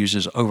Scripture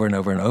uses over and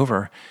over and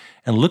over.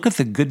 And look at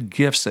the good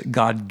gifts that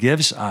God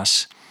gives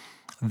us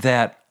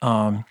that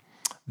are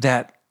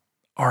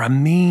a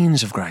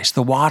means of grace,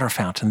 the water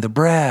fountain, the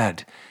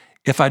bread.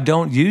 If I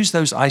don't use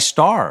those, I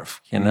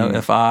starve.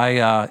 If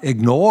I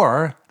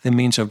ignore the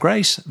means of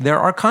grace, there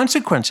are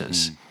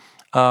consequences.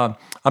 I'm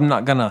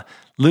not going to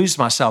lose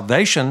my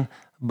salvation,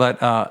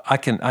 but I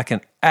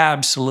can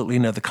absolutely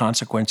know the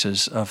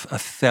consequences of a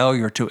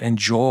failure to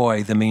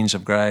enjoy the means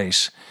of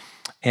grace.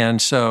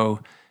 And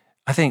so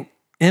I think,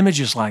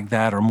 images like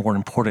that are more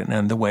important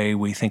than the way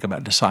we think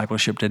about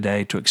discipleship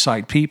today to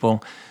excite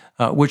people,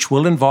 which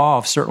will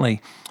involve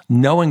certainly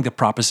knowing the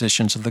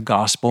propositions of the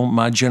gospel.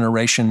 My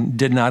generation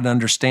did not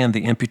understand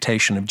the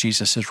imputation of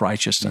Jesus'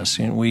 righteousness.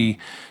 And we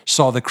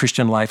saw the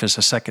Christian life as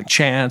a second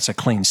chance, a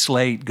clean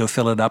slate, go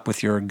fill it up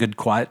with your good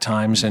quiet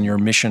times and your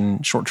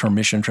short-term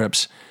mission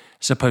trips,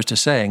 as opposed to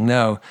saying,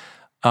 no,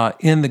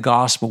 in the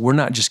gospel, we're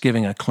not just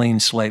giving a clean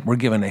slate, we're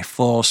giving a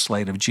full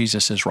slate of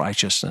Jesus'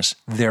 righteousness.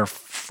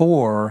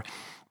 Therefore,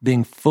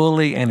 being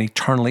fully and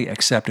eternally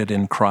accepted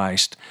in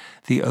Christ,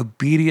 the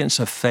obedience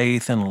of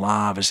faith and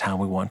love is how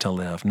we want to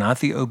live,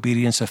 not the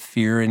obedience of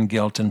fear and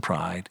guilt and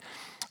pride.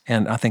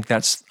 And I think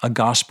that's a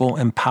gospel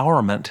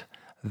empowerment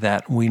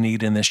that we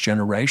need in this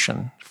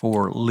generation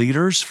for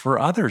leaders, for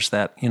others,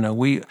 that,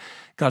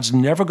 God's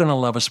never going to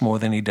love us more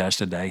than he does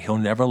today. He'll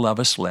never love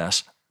us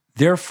less.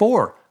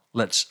 Therefore,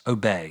 let's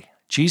obey.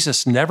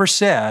 Jesus never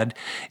said,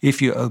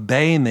 if you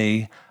obey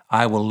me,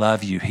 I will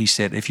love you. He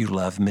said, if you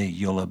love me,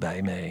 you'll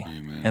obey me.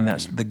 Amen. And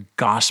that's the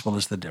gospel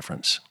is the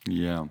difference.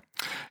 Yeah.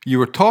 You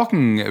were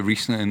talking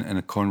recently in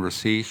a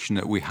conversation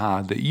that we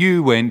had that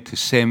you went to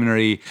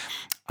seminary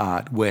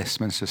at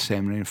Westminster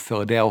Seminary in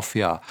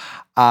Philadelphia.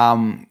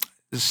 Some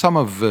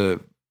of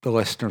the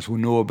listeners will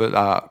know about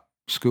that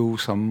school,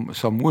 some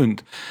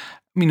wouldn't.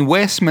 I mean,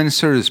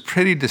 Westminster is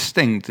pretty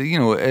distinct.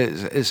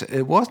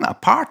 It wasn't a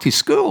party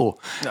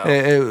school. No.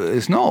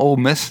 It's not all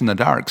Miss in a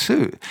dark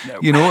suit.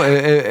 No.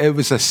 It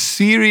was a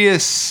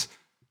serious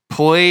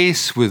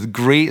place with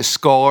great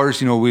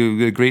scholars. We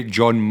got great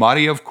John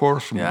Murray, of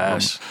course, from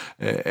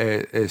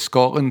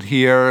Scotland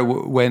here,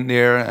 went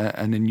there.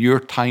 And in your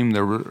time,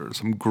 there were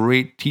some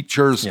great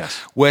teachers.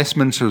 Yes.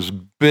 Westminster's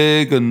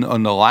big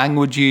on the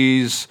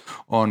languages,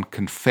 on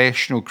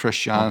confessional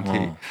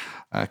Christianity.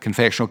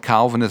 Confessional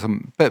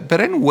Calvinism,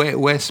 but in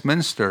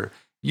Westminster,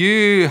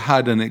 you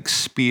had an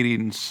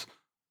experience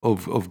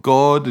of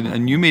God,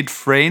 and you made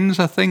friends,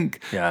 I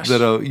think, yes,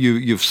 that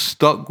you've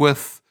stuck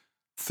with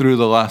through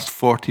the last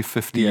 40,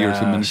 50 years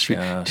of ministry.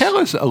 Yes. Tell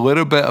us a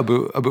little bit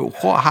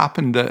about what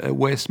happened at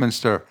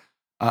Westminster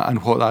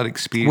and what that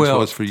experience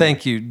was for you.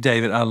 Thank you,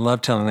 David. I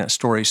love telling that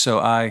story. So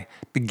I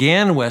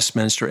began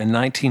Westminster in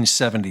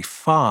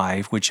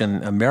 1975, which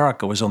in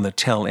America was on the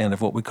tail end of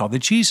what we call the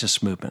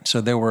Jesus movement.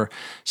 So there were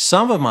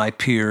some of my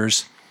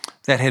peers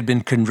that had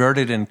been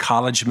converted in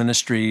college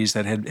ministries,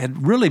 that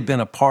had really been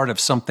a part of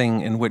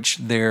something in which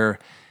their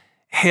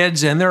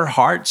heads and their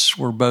hearts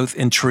were both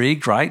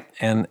intrigued, right?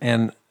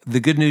 And the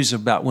good news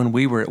about when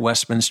we were at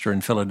Westminster in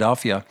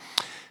Philadelphia,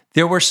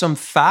 there were some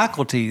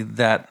faculty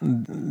that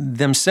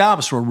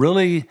themselves were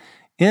really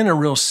in a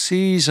real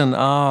season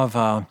of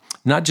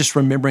not just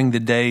remembering the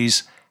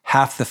days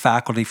half the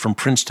faculty from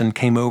Princeton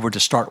came over to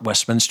start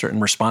Westminster in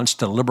response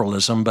to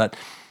liberalism, but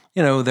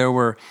there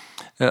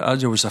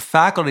was a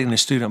faculty and a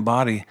student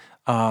body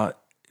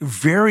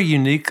very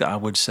unique, I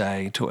would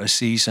say, to a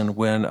season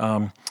when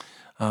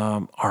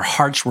our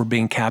hearts were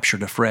being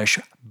captured afresh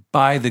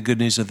by the good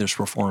news of this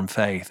Reformed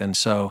faith. And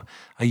so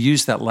I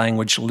use that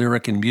language,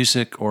 lyric and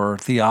music, or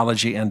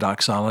theology and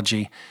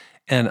doxology.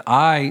 And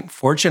I,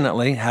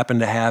 fortunately, happen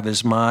to have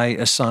as my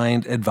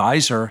assigned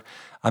advisor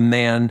a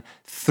man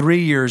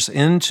 3 years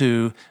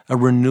into a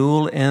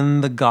renewal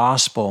in the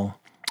gospel,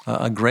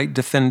 a great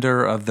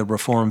defender of the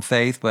Reformed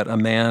faith, but a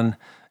man,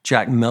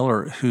 Jack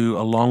Miller, who,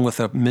 along with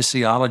a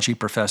missiology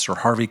professor,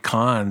 Harvey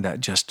Kahn,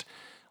 that just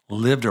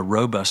lived a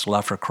robust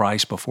love for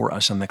Christ before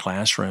us in the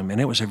classroom.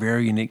 And it was a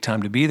very unique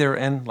time to be there.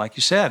 And like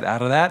you said,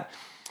 out of that,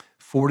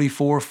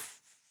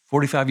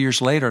 45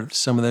 years later,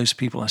 some of those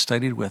people I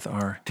studied with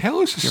are Tell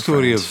us the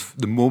story of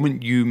the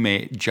moment you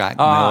met Jack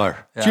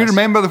Miller. Yes. Do you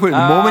remember the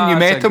moment you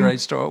met him? That's a great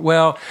story.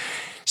 Well,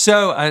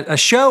 so I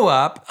show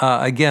up.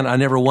 Again, I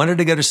never wanted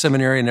to go to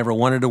seminary. I never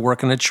wanted to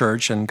work in a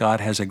church. And God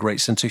has a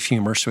great sense of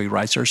humor, so he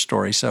writes our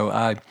story. So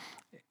I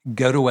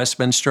go to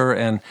Westminster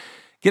and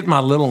get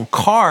my little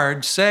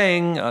card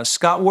saying,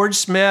 Scott Ward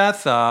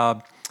Smith,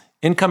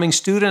 incoming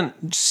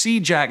student, C.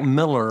 Jack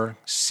Miller,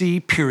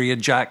 C.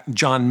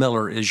 John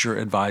Miller is your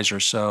advisor.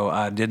 So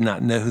I did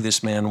not know who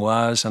this man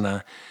was. And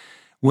I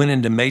went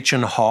into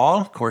Machen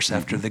Hall, of course,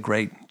 after the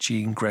great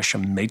G.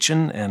 Gresham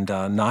Machen, and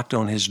knocked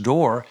on his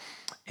door.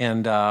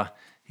 And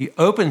he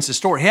opens his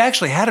door. He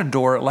actually had a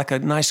door, like a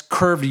nice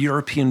curved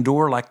European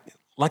door, like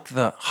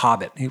the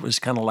Hobbit. He was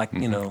kind of like,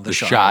 the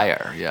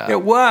Shire. Yeah.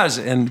 It was,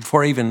 and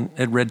before I even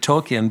had read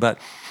Tolkien. But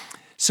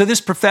so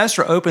this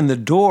professor opened the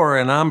door,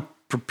 and I'm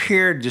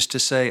prepared just to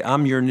say,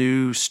 I'm your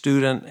new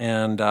student,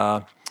 and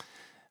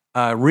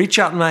reach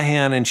out my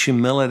hand in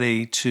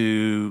humility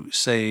to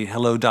say,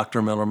 hello,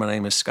 Dr. Miller, my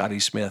name is Scotty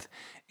Smith.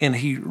 And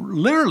he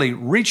literally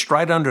reached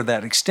right under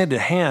that extended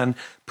hand,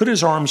 put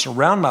his arms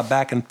around my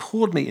back and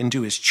pulled me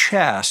into his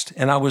chest.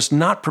 And I was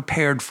not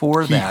prepared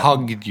for that. He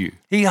hugged you.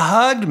 He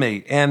hugged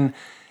me. And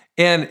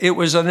it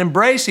was an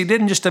embrace. He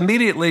didn't just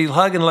immediately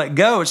hug and let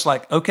go. It's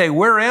like, okay,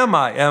 where am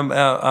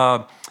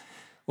I?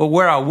 Well,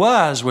 where I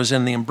was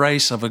in the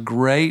embrace of a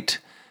great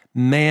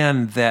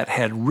man that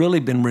had really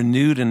been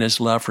renewed in his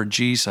love for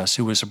Jesus,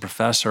 who was a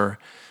professor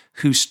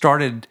who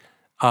started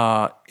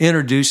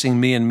introducing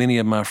me and many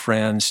of my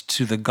friends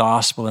to the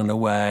gospel in a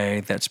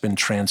way that's been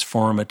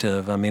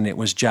transformative. I mean, it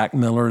was Jack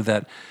Miller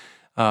that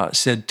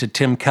said to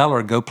Tim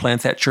Keller, go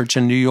plant that church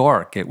in New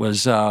York. It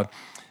was Joe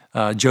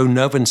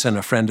Novenson,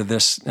 a friend of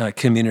this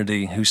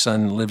community, whose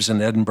son lives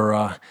in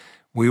Edinburgh.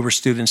 We were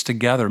students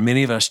together.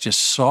 Many of us just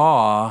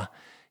saw,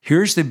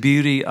 here's the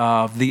beauty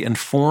of the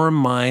informed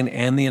mind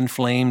and the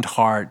inflamed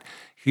heart.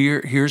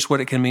 Here's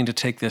what it can mean to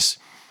take this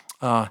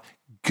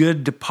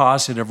good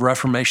deposit of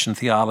Reformation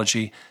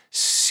theology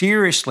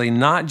seriously,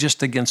 not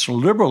just against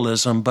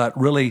liberalism, but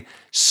really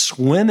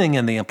swimming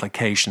in the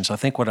implications. I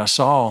think what I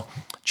saw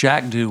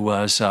Jack do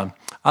was, I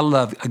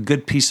love a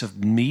good piece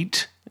of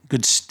meat, a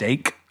good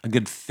steak, a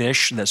good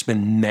fish that's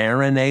been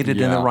marinated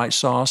in the right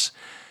sauce.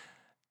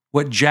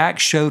 What Jack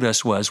showed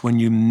us was when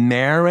you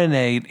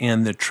marinate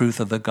in the truth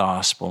of the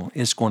gospel,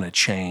 it's going to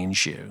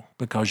change you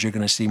because you're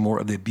going to see more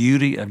of the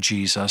beauty of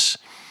Jesus,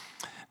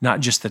 not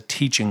just the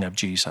teaching of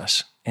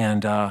Jesus.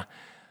 And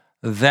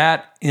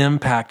that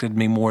impacted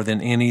me more than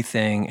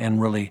anything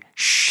and really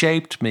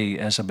shaped me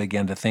as I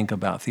began to think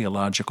about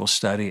theological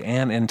study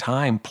and in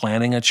time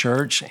planning a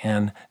church.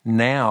 And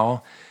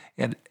now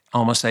at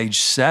almost age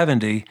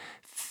 70,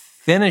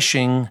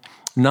 finishing,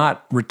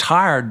 not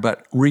retired,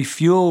 but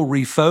refuel,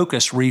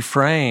 refocus,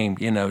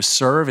 reframe,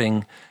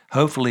 serving,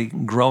 hopefully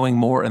growing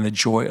more in the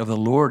joy of the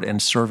Lord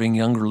and serving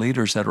younger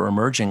leaders that are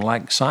emerging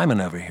like Simon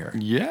over here.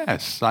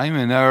 Yes,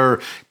 Simon,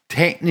 our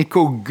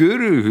technical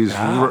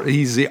guru,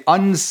 he's the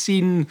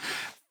unseen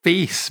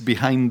face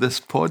behind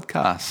this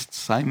podcast.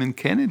 Simon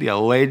Kennedy, a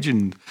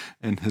legend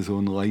in his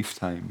own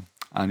lifetime.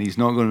 And he's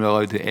not going to be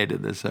allowed to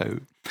edit this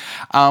out.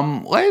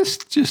 Let's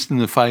just, in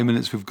the 5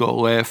 minutes we've got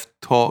left,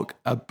 talk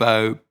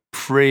about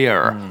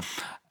prayer.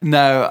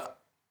 Now,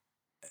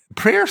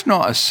 prayer's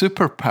not a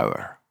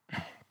superpower.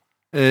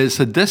 It's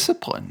a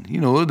discipline.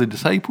 The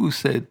disciples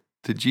said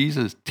to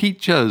Jesus,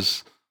 teach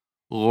us,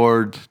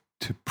 Lord,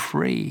 to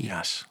pray.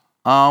 Yes.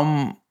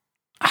 How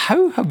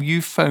have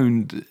you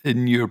found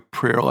in your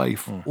prayer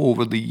life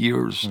over the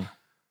years,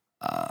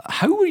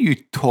 how were you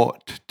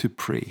taught to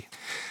pray?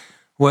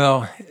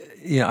 Well,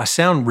 I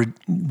sound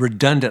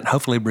redundant,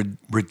 hopefully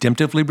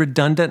redemptively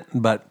redundant,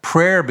 but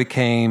prayer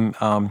became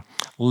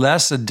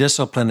less a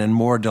discipline and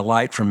more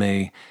delight for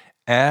me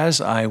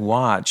as I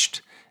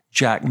watched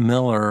Jack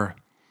Miller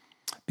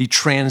be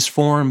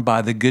transformed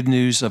by the good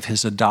news of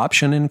his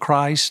adoption in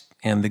Christ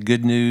and the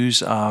good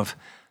news of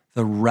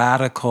the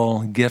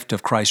radical gift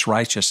of Christ's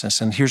righteousness.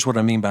 And here's what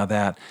I mean by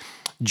that.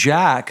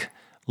 Jack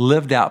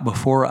lived out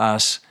before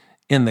us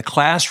in the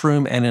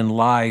classroom and in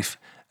life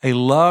a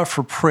love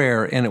for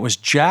prayer. And it was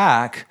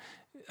Jack,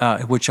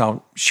 which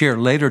I'll share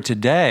later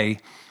today,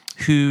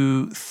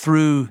 who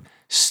through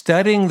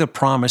studying the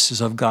promises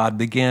of God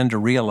began to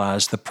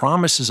realize the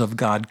promises of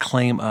God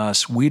claim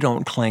us, we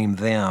don't claim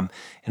them.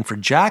 And for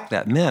Jack,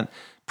 that meant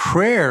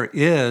prayer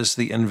is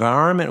the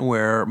environment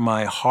where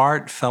my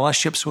heart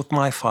fellowships with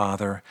my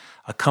Father.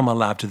 I come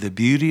alive to the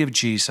beauty of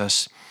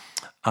Jesus.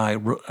 I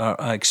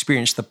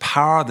experience the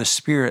power of the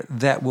Spirit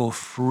that will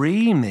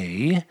free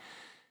me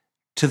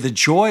to the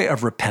joy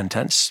of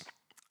repentance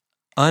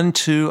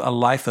unto a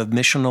life of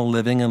missional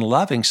living and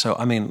loving. So,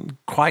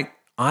 quite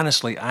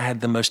honestly, I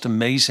had the most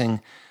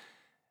amazing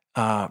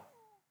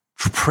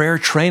prayer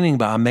training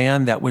by a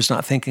man that was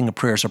not thinking of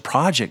prayer as a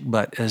project,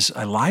 but as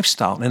a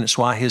lifestyle. And it's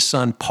why his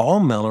son, Paul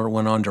Miller,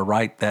 went on to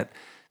write that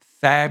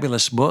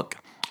fabulous book,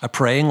 A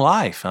Praying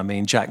Life.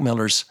 Jack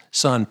Miller's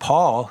son,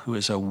 Paul, who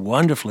is a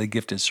wonderfully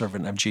gifted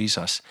servant of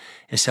Jesus,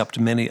 has helped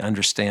many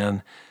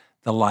understand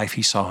the life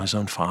he saw his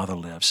own father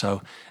live.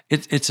 So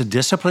it's a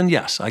discipline,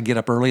 yes. I get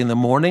up early in the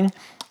morning.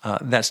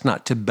 That's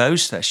not to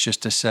boast. That's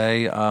just to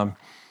say,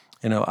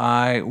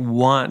 I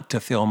want to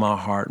fill my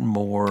heart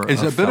more.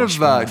 Is it a bit of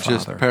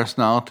just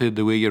personality,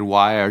 the way you're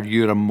wired?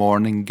 You're a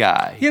morning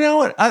guy. You know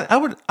what?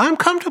 I'm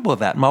comfortable with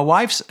that. My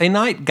wife's a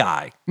night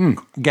guy,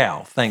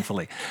 gal,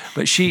 thankfully.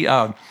 But she,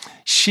 for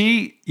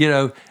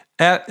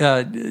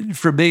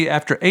me,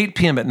 after 8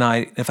 p.m. at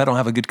night, if I don't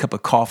have a good cup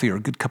of coffee or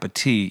a good cup of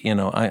tea,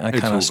 I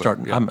kind of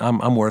start. Yeah.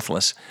 I'm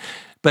worthless.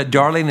 But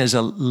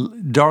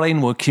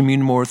Darlene will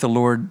commune more with the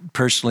Lord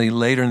personally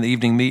later in the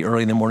evening, me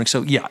early in the morning.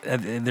 So yeah,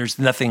 there's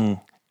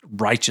nothing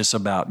righteous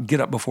about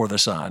get up before the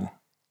sun.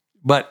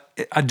 But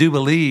I do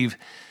believe,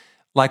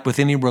 like with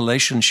any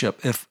relationship,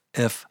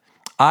 if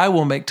I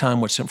will make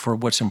time for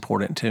what's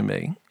important to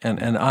me,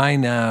 and I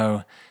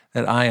know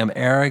that I am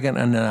arrogant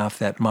enough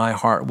that my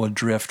heart will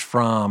drift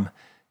from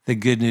the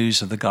good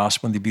news of the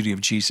gospel and the beauty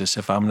of Jesus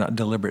if I'm not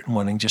deliberate in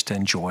wanting just to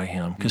enjoy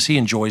him, because he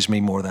enjoys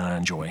me more than I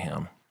enjoy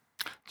him.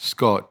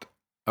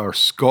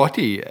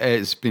 Scotty,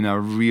 it's been a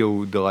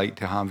real delight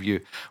to have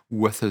you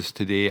with us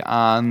today.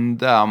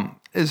 And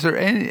is there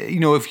any,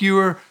 if you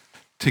were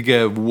to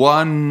give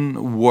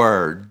one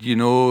word,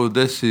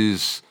 this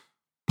is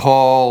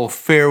Paul,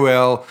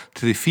 farewell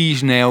to the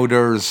Ephesian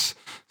elders,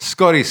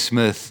 Scotty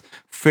Smith,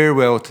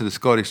 farewell to the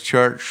Scottish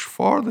Church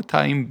for the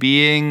time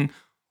being.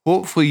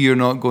 Hopefully you're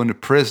not going to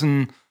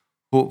prison.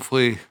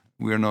 Hopefully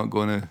we're not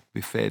going to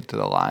be fed to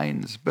the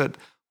lions. But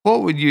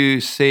what would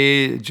you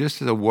say,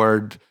 just as a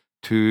word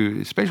to,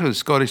 especially the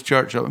Scottish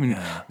Church. I mean,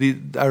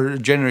 our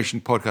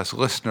Generation Podcast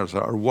listeners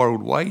are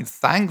worldwide,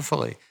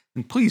 thankfully.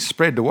 And please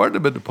spread the word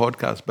about the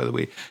podcast, by the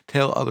way.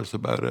 Tell others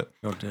about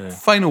it.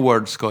 Final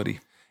word,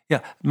 Scotty. Yeah,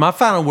 my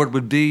final word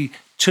would be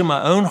to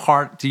my own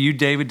heart, to you,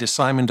 David, to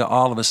Simon, to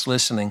all of us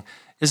listening.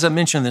 As I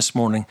mentioned this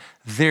morning,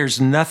 there's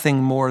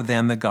nothing more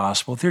than the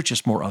gospel. There's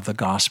just more of the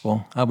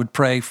gospel. I would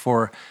pray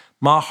for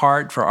my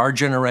heart, for our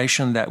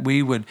generation, that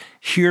we would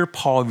hear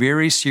Paul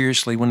very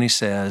seriously when he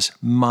says,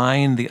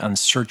 mind the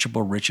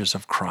unsearchable riches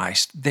of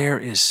Christ. There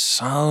is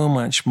so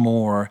much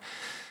more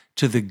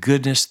to the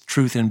goodness,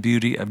 truth, and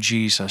beauty of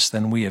Jesus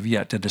than we have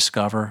yet to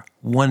discover.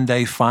 One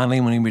day,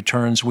 finally, when he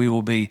returns, we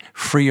will be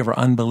free of our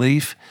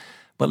unbelief.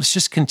 But let's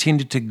just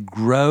continue to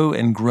grow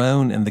and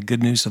groan in the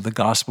good news of the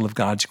gospel of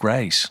God's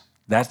grace.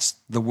 That's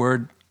the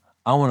word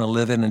I want to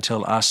live in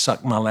until I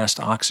suck my last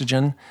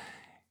oxygen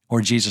or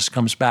Jesus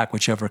comes back,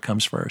 whichever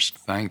comes first.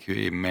 Thank you,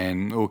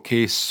 amen.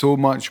 Okay, so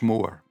much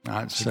more.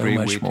 That's a great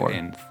way to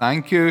end.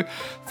 Thank you.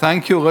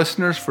 Thank you,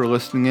 listeners, for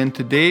listening in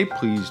today.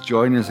 Please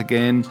join us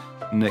again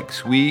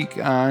next week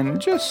and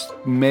just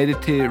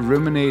meditate,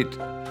 ruminate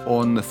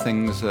on the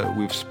things that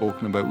we've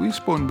spoken about. We've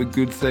spoken about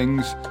good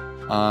things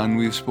and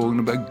we've spoken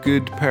about a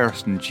good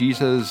person,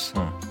 Jesus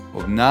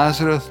of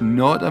Nazareth,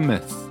 not a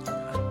myth,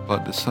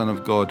 but the Son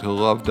of God who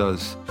loved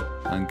us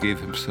and gave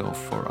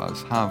himself for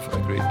us. Have a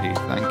great day.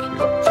 Thank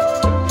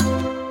you.